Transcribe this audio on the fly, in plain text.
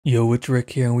Yo, it's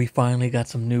Rick here, and we finally got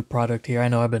some new product here. I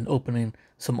know I've been opening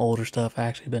some older stuff. I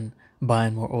actually been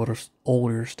buying more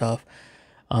older stuff.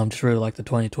 Just really like the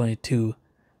 2022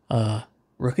 uh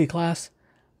rookie class.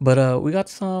 But we got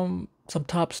some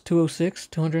tops 206,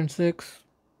 206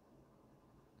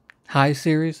 high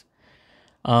series.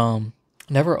 Um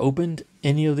Never opened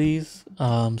any of these.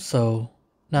 So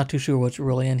not too sure what's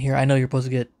really in here. I know you're supposed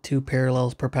to get two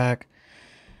parallels per pack.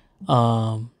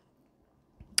 Um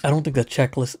I don't think the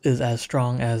checklist is as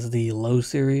strong as the low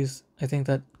series. I think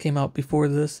that came out before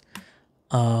this.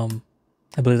 Um,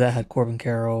 I believe that had Corbin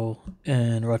Carroll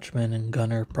and Rutschman and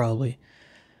Gunner probably.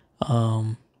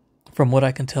 Um, from what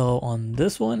I can tell on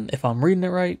this one, if I'm reading it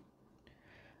right,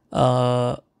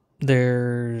 uh,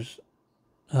 there's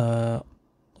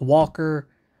Walker,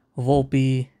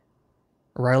 Volpe,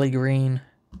 Riley Green,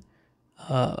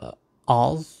 uh,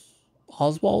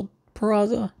 Oswald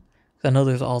Peraza. I know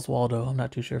there's Oswaldo. I'm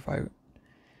not too sure if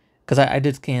because I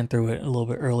did scan through it a little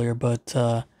bit earlier, but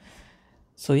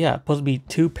so yeah, supposed to be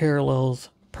two parallels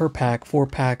per pack, 4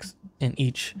 packs in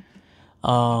each.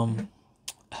 Um,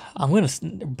 I'm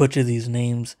gonna butcher these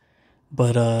names,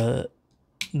 but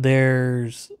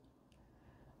there's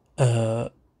uh,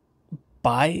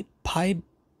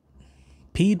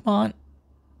 Piedmont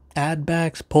ad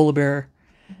backs, Polar Bear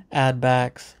ad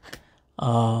backs.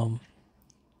 Um,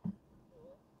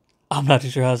 I'm not too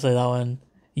sure how to say that one.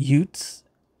 Utes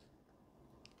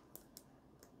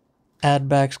ad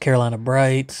backs, Carolina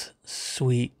Brights,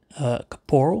 Sweet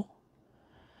Caporal,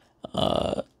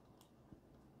 uh,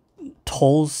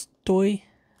 Tolstoy.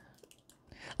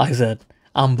 Like I said,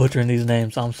 I'm butchering these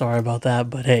names. So I'm sorry about that,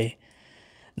 but hey,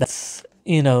 that's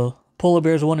Polar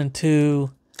Bears 1 and 2,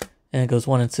 and it goes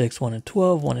 1 and 6, 1 and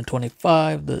 12, 1 and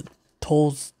 25. The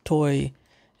Tolstoy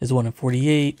is 1 and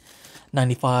 48.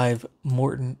 95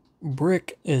 Morton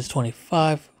Brick is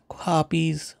 25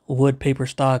 copies. Wood paper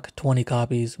stock 20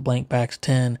 copies. Blank backs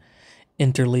 10.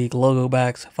 Interleague logo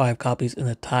backs 5 copies. And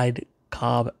the Tide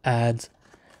Cobb ads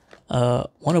 1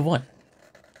 of 1.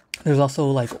 There's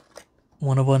also like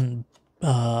 1 of 1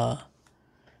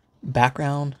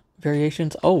 background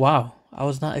variations. Oh wow, I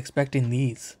was not expecting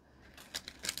these.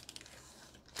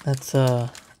 That's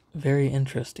very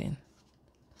interesting.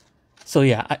 So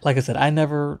yeah, like I said, I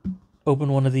never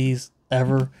opened one of these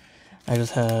ever. I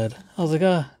was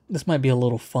like, this might be a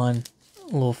little fun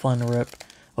rip.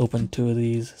 Open 2 of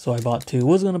these, so I bought 2.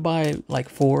 Was gonna buy like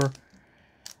 4,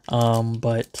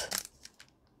 but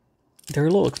they're a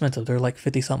little expensive. They're like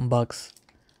 50 something bucks,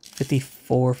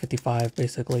 54, 55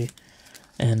 basically.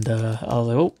 And I was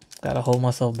like, oh, gotta hold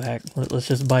myself back. Let's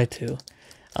just buy 2.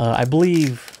 I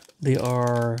believe they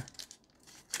are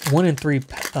 1 in 3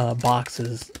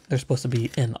 boxes. They're supposed to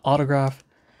be in autograph.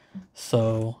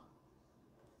 So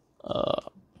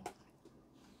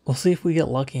we'll see if we get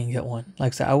lucky and get one.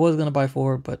 Like I said, I was gonna buy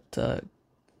 4, but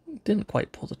didn't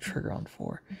quite pull the trigger on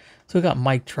 4. So we got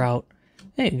Mike Trout.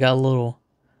 Hey, we got a little.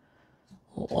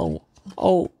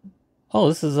 Oh,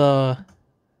 this is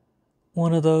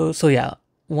one of those. So yeah,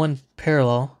 1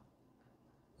 parallel.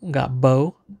 We got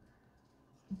Bo.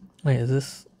 Wait, is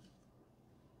this?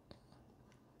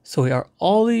 So we are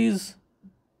all these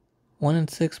 1 in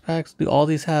 6 packs. Do all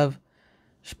these have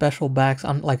special backs?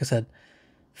 I'm like I said,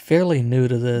 fairly new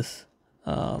to this.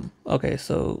 Okay,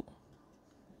 so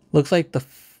looks like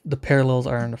the parallels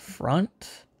are in the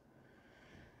front.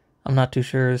 I'm not too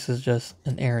sure. This is just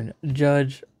an Aaron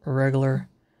Judge regular.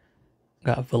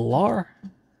 Got Villar.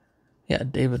 Yeah,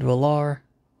 David Villar.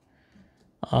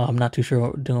 I'm not too sure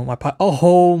what we're doing with my pot.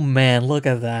 Oh man, look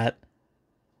at that.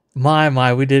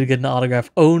 My, we did get an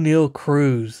autograph. O'Neal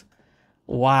Cruz.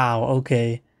 Wow,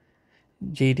 okay.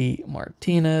 JD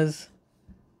Martinez.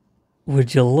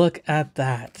 Would you look at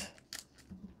that?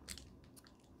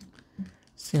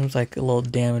 Seems like a little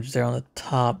damage there on the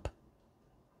top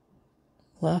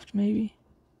left, maybe.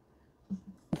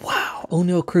 Wow,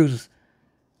 O'Neal Cruz.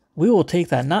 We will take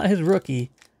that. Not his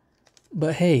rookie,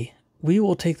 but hey, we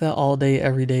will take that all day,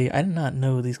 every day. I did not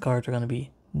know these cards are going to be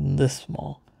this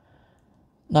small.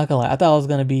 Not gonna lie, I thought it was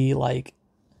going to be like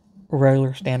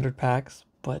regular standard packs,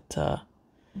 but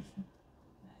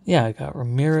yeah, I got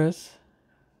Ramirez,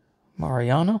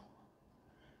 Mariano,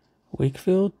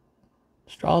 Wakefield,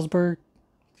 Strasburg,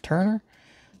 Turner.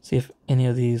 See if any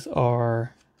of these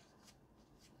are...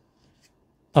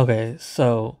 Okay,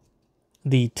 so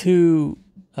the 2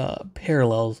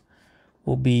 parallels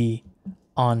will be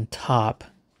on top.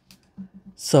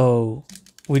 So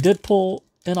we did pull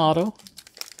an auto.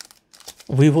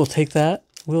 We will take that.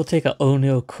 We'll take an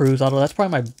O'Neal Cruz auto. That's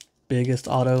probably my biggest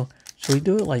auto. Should we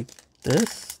do it like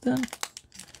this then?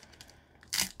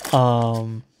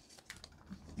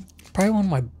 probably one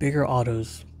of my bigger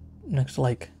autos next to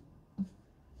like,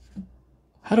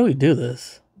 how do we do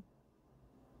this?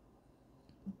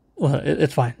 Well,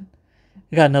 it's fine.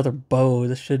 We got another bow.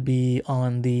 This should be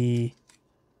on the,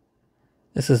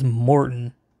 this is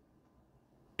Morton.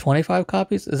 25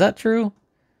 copies? Is that true?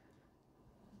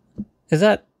 Is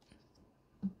that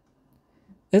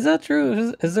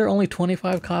true? Is there only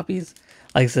 25 copies?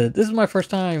 Like I said, this is my first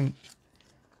time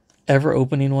ever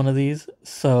opening one of these,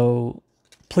 so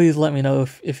please let me know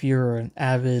if you're an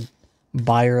avid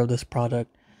buyer of this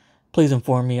product. Please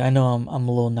inform me. I know I'm a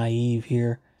little naive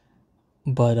here,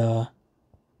 but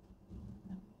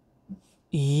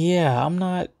yeah, I'm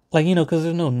not like, you know, because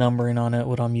there's no numbering on it,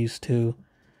 what I'm used to.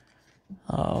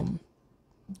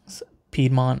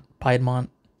 Piedmont.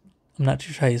 I'm not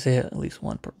too sure how you say it. At least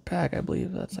one per pack, I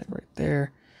believe. That's like right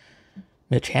there.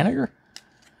 Mitch Haniger, I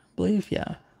believe.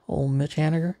 Yeah, old Mitch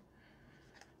Haniger.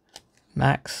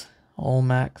 Max, old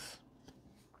Max.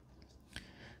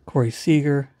 Corey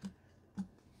Seager.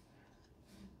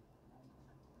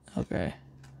 Okay.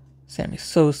 Sammy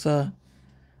Sosa.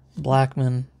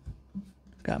 Blackman.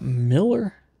 Got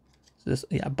Miller. This,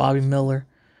 yeah, Bobby Miller.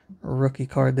 Rookie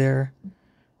card there.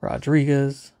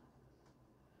 Rodriguez.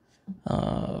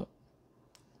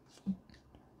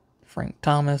 Frank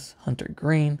Thomas. Hunter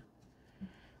Green.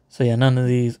 So yeah, none of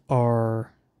these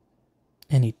are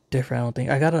any different, I don't think.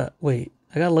 I gotta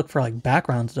look for like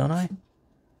backgrounds, don't I?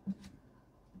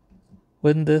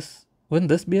 Wouldn't this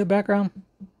be a background?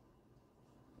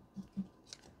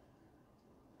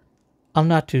 I'm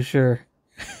not too sure.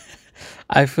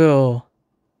 I feel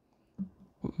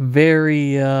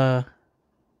very out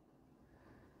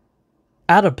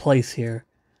of place here.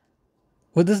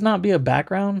 Would this not be a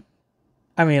background?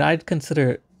 I mean, I'd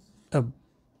consider it a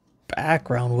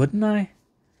background, wouldn't I?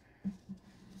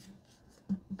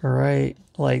 Right,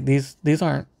 like these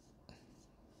aren't.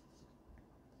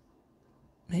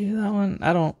 Maybe that one.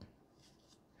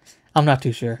 I'm not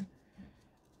too sure.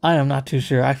 I am not too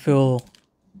sure. I feel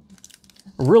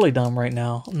really dumb right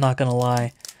now. I'm not gonna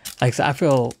lie. Like, I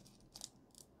feel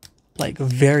like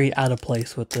very out of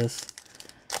place with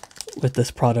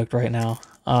this product right now.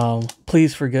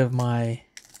 Please forgive my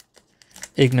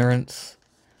ignorance.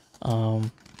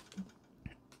 Like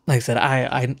I said,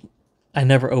 I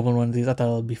never opened one of these. I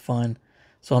thought it would be fun,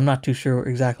 so I'm not too sure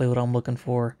exactly what I'm looking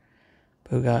for.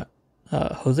 But we got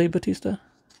Jose Batista,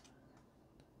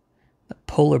 the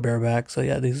polar bear back. So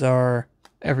yeah, these are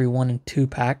every 1 and 2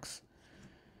 packs.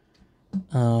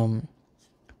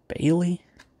 Bailey.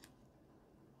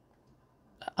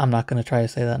 I'm not gonna try to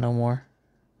say that no more.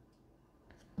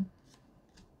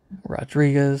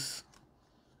 Rodriguez.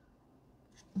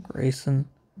 Grayson.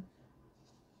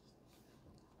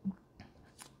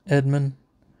 Edmund.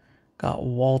 Got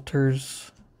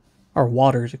Waters,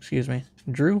 excuse me.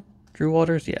 Drew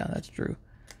Waters. Yeah, that's Drew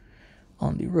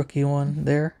on the rookie one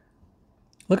there.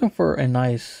 Looking for a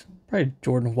nice, probably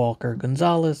Jordan Walker.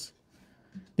 Gonzalez.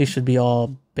 These should be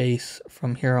all base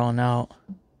from here on out.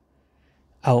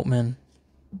 Outman.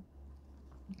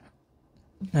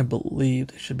 I believe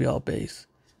they should be all base.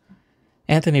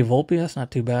 Anthony Volpe, that's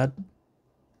not too bad.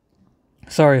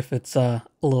 Sorry if it's a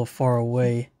little far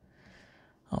away.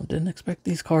 Didn't expect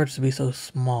these cards to be so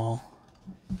small.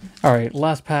 Alright,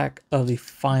 last pack of the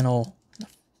final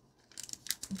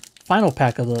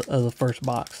pack of the first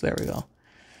box. There we go.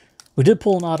 We did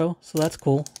pull an auto, so that's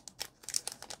cool.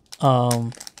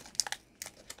 I'm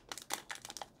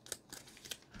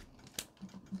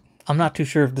not too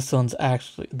sure if this one's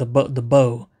actually the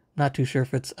bow. Not too sure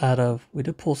if it's out of. We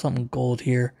did pull something gold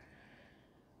here.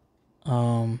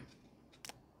 Ichiro,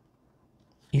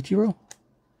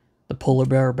 the polar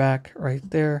bear back right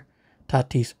there.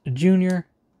 Tatis Jr.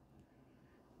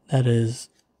 That is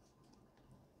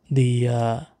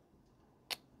the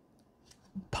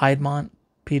Piedmont.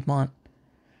 I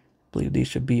believe these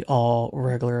should be all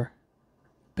regular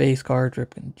base cards.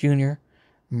 Ripken Jr.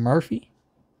 Murphy.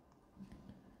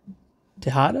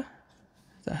 Tejada.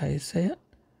 Is that how you say it?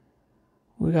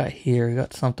 We got here. We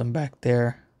got something back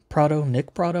there. Prado.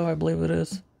 Nick Prado, I believe it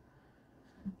is.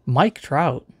 Mike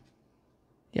Trout.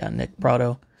 Yeah, Nick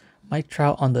Prado. Mike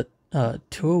Trout on the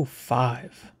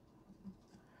 205.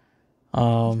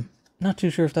 Not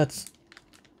too sure if that's...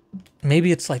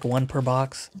 Maybe it's like 1 per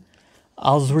box.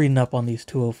 I was reading up on these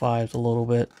 205s a little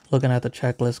bit. Looking at the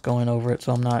checklist, going over it.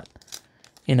 So I'm not,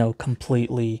 you know,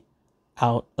 completely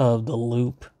out of the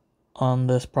loop on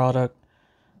this product.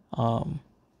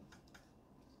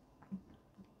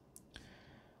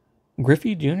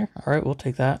 Griffey Jr. All right, we'll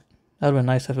take that. That would have been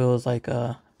nice if it was like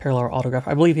a parallel autograph.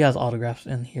 I believe he has autographs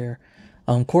in here.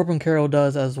 Corbin Carroll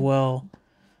does as well.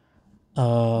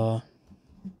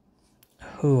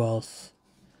 Who else?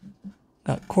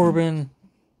 Got Corbin.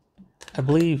 I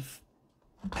believe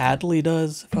Adley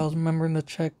does, if I was remembering the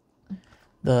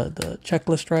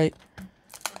checklist right.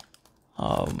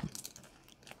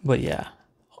 But yeah.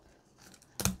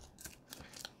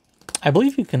 I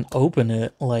believe you can open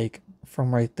it like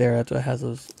from right there. That's what it has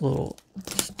those little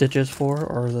stitches for,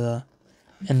 or the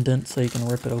indent, so you can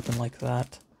rip it open like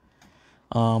that.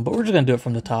 But we're just gonna do it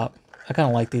from the top. I kind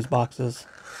of like these boxes.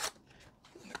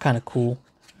 They're kind of cool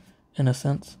in a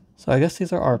sense. So I guess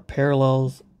these are our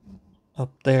parallels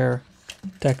up there,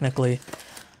 technically.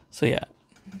 So yeah,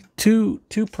 two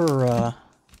per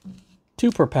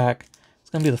pack. It's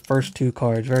gonna be the first 2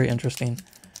 cards. Very interesting.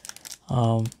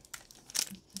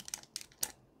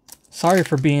 Sorry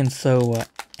for being so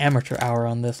amateur hour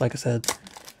on this. Like I said,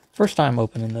 first time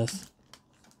opening this.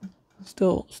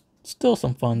 Still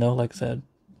some fun though. Like I said.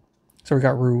 So we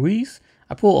got Ruiz.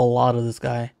 I pull a lot of this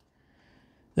guy.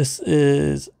 This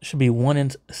should be 1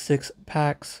 in 6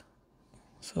 packs.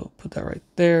 So put that right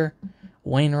there.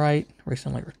 Wainwright,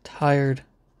 recently retired.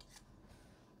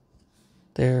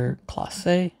 There,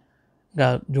 Clase.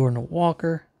 Got Jordan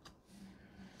Walker.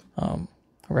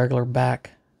 Regular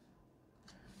back.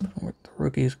 With the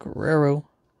rookies, Guerrero,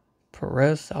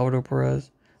 Perez, Salvador Perez,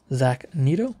 Zach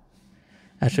Neto.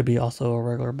 That should be also a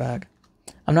regular back.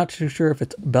 I'm not too sure if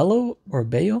it's Bello or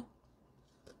Bayo.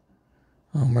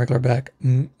 Regular back,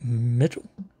 Mitchell.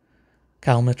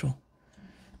 Kyle Mitchell.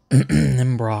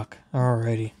 And Brock.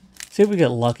 Alrighty. See if we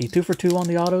get lucky. 2 for 2 on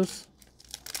the autos.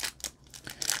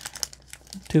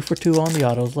 2 for 2 on the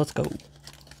autos. Let's go.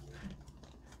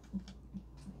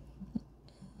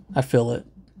 I feel it.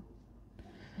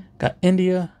 Got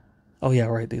India. Oh yeah,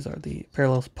 right. These are the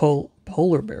parallels.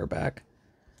 Polar bear back.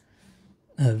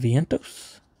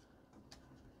 Vientos.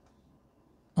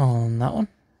 On that one.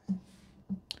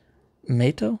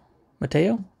 Mateo.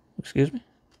 Excuse me.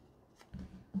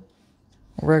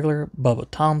 Regular. Bubba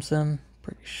Thompson.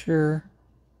 Pretty sure.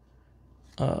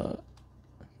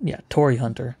 Yeah, Torrey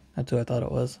Hunter. That's who I thought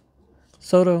it was.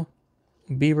 Soto.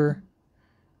 Bieber.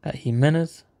 Got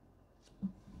Jimenez.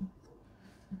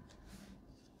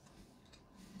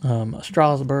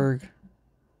 Strasburg,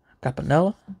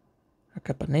 Capanella,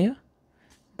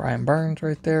 Brian Burns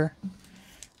right there.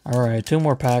 Alright, 2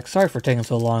 more packs. Sorry for taking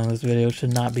so long. This video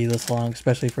should not be this long,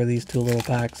 especially for these 2 little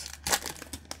packs.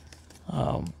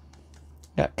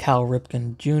 Got Cal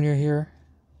Ripken Jr. here.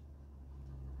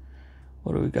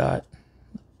 What do we got?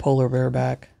 Polar bear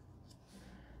back.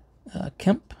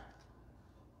 Kemp.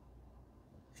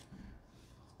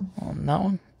 On that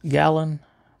one. Gallon,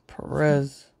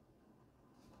 Perez.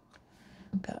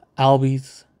 Got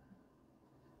Albies,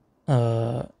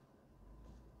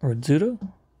 Rizzuto.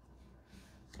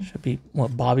 Should be,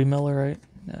 what, Bobby Miller, right?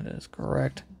 That is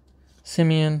correct.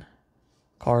 Simeon,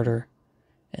 Carter,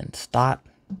 and Stott.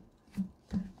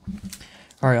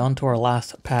 Alright, on to our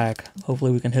last pack.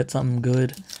 Hopefully we can hit something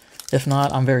good. If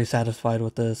not, I'm very satisfied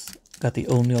with this. Got the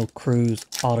O'Neal Cruz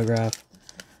autograph.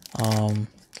 A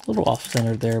little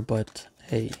off-centered there, but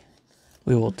hey,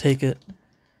 we will take it.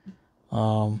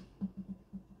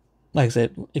 Like I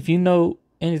said, if you know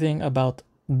anything about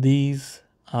these,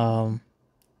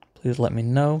 please let me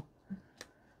know.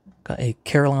 Got a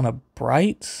Carolina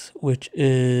Brights, which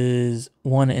is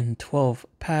 1 in 12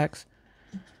 packs.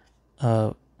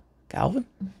 Galvin?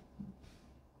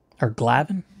 Or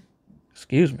Glavin?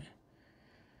 Excuse me.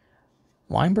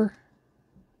 Weinberg?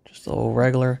 Just a little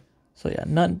regular. So yeah,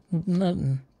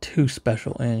 nothing too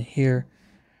special in here.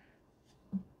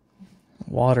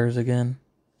 Waters again.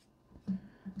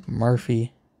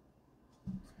 Murphy,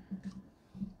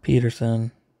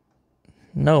 Peterson,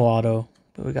 no auto,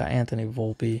 but we got Anthony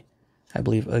Volpe, I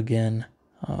believe again.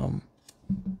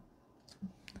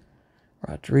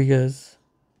 Rodriguez,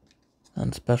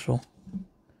 unspecial.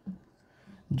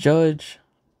 Judge,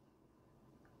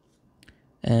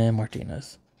 and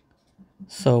Martinez.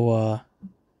 So,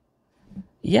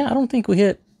 yeah, I don't think we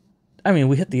hit, I mean,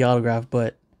 we hit the autograph,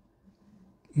 but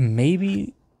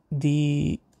maybe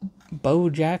the Bo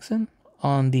Jackson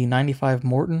on the 95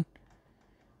 Morton.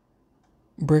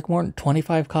 Brick Morton,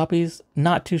 25 copies.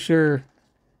 Not too sure.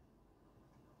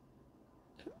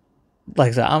 Like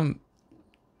I said,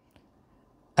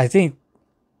 I think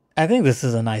this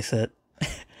is a nice hit.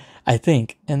 I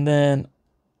think. And then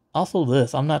also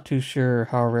this. I'm not too sure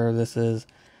how rare this is.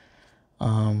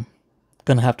 Gonna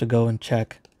have to go and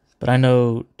check. But I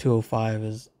know 205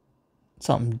 is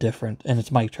something different. And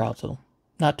it's Mike Trout, so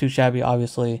not too shabby,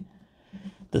 obviously.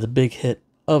 The big hit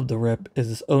of the rip is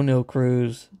this O'Neal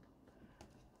Cruz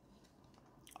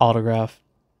autograph.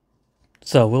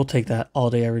 So we'll take that all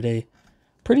day, every day.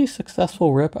 Pretty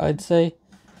successful rip, I'd say.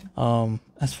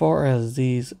 as far as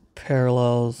these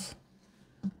parallels,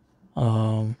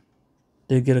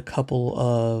 did get a couple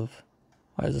of,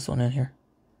 why is this one in here?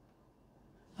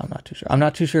 I'm not too sure. I'm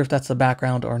not too sure if that's the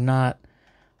background or not,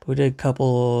 but we did a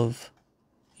couple of,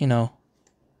 you know,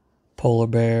 polar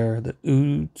bear, the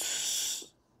Oots,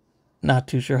 not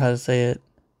too sure how to say it,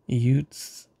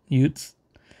 Utes.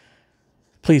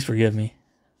 Please forgive me.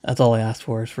 That's all I asked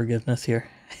for is forgiveness here.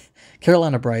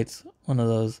 Carolina Brights, one of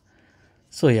those.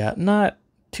 So yeah, not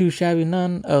too shabby.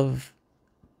 None of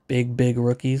big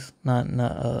rookies. Not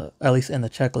at least in the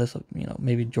checklist. Of, you know,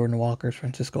 maybe Jordan Walker's,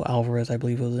 Francisco Alvarez, I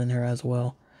believe was in here as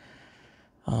well.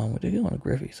 We did get one of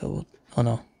Griffey. So oh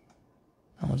no,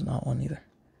 that was not one either.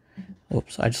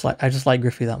 Oops, I just like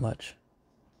Griffey that much.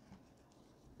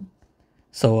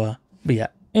 So but yeah.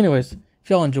 Anyways, if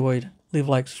y'all enjoyed, leave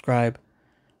a like, subscribe,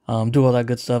 do all that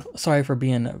good stuff. Sorry for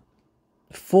being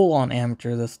full on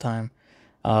amateur this time.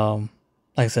 Like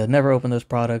I said, never opened this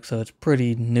product, so it's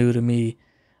pretty new to me.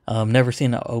 Never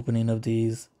seen an opening of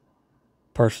these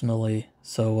personally.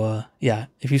 So yeah,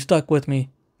 if you stuck with me,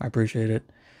 I appreciate it.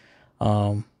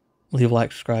 Leave a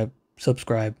like,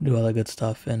 subscribe, do all that good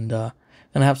stuff, and gonna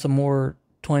have some more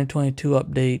 2022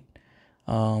 update.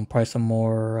 Probably some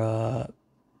more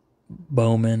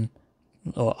Bowman.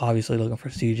 Obviously looking for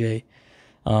CJ.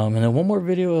 And then one more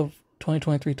video of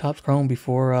 2023 Topps Chrome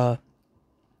before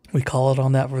we call it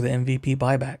on that for the MVP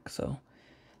buyback. So,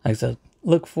 like I said,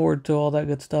 look forward to all that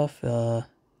good stuff.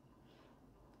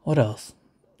 What else?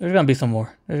 There's going to be some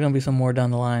more. There's going to be some more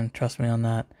down the line. Trust me on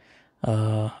that.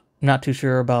 Not too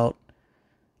sure about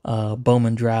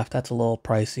Bowman draft. That's a little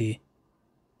pricey.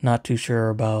 Not too sure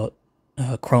about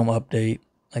Chrome update.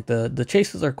 Like the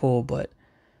chases are cool, but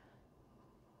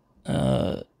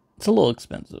it's a little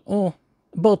expensive. Well,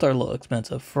 both are a little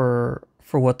expensive for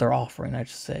what they're offering, I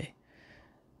should say.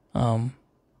 But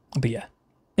yeah.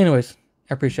 Anyways,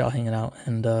 I appreciate y'all hanging out,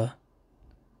 and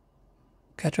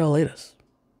catch y'all later.